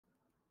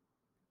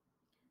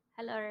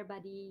Hello,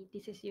 everybody.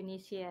 This is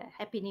Eunice here.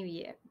 Happy New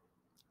Year.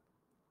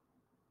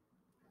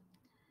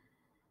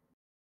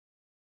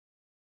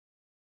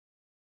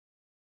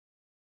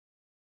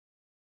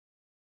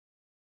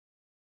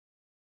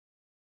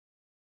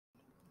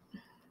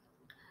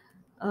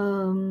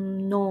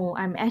 No,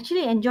 I'm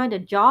actually enjoying the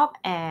job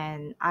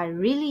and I'm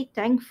really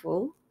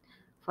thankful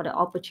for the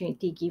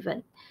opportunity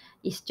given.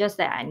 It's just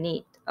that I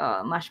need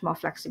much more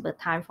flexible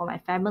time for my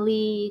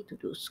family to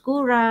do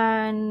school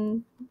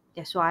run.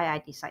 That's why I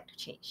decide to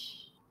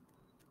change.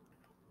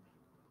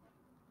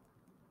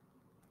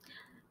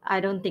 I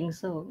don't think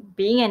so.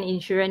 Being an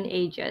insurance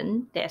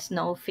agent, there's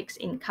no fixed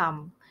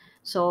income.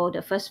 So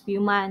the first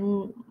few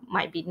months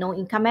might be no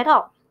income at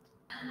all.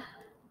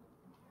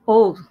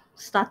 Oh,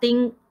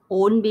 starting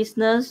own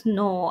business?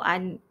 No,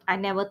 I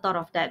never thought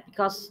of that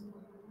because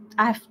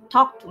I've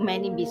talked to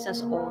many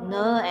business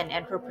owner and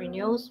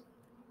entrepreneurs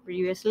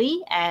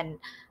previously, and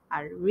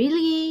I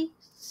really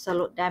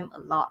salute them a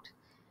lot.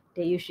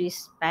 They usually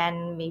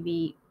spend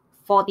maybe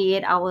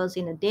 48 hours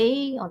in a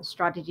day on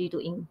strategy to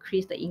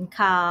increase the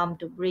income,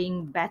 to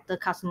bring better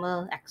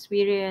customer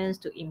experience,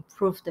 to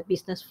improve the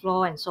business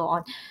flow, and so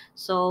on.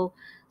 So,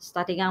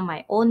 starting out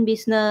my own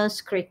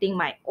business, creating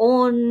my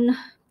own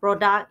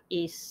product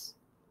is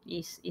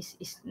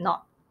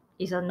not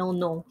is a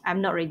no.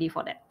 I'm not ready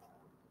for that.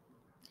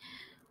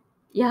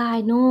 Yeah,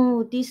 I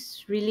know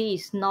this really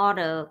is not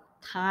a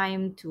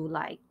time to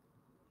like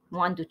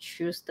want to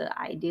choose the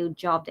ideal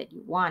job that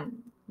you want.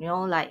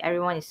 Like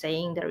everyone is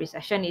saying the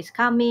recession is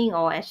coming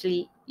or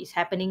actually is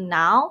happening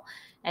now,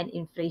 and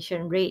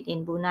inflation rate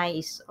in Brunei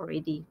is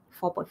already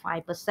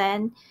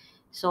 4.5%.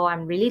 So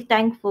I'm really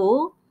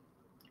thankful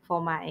for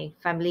my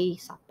family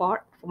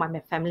support, for my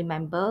family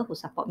member who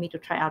support me to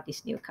try out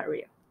this new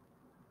career.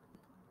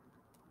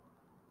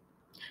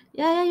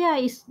 Yeah,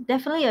 it's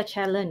definitely a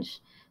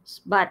challenge.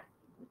 But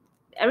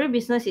every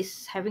business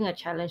is having a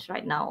challenge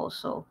right now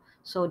also.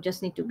 So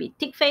just need to be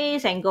thick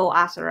face and go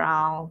ask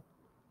around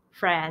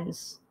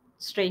friends,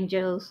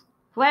 strangers,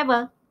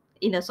 whoever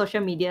in the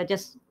social media,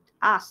 just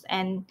ask.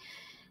 And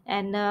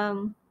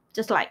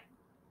just like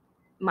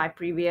my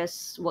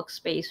previous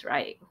workspace,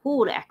 right? Who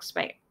would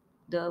expect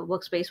the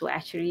workspace will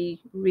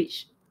actually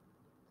reach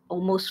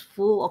almost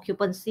full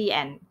occupancy,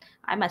 and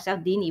I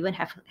myself didn't even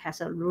have has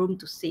a room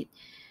to sit.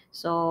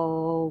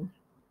 So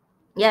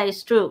yeah,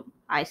 it's true.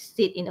 I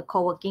sit in a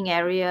co-working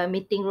area,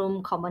 meeting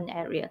room, common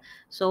area.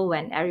 So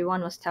when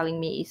everyone was telling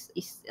me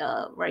it's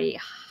a very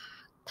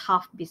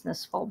tough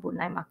business for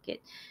Brunei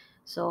market,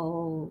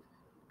 so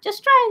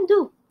just try and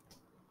do.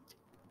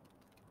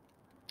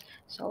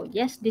 So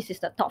yes, this is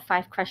the top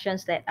 5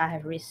 questions that I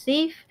have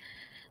received,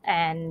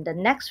 and the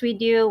next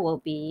video will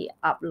be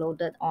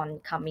uploaded on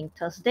coming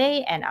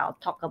Thursday, and I'll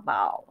talk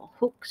about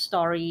hook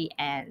story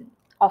and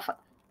offer.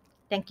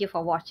 Thank you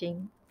for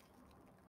watching.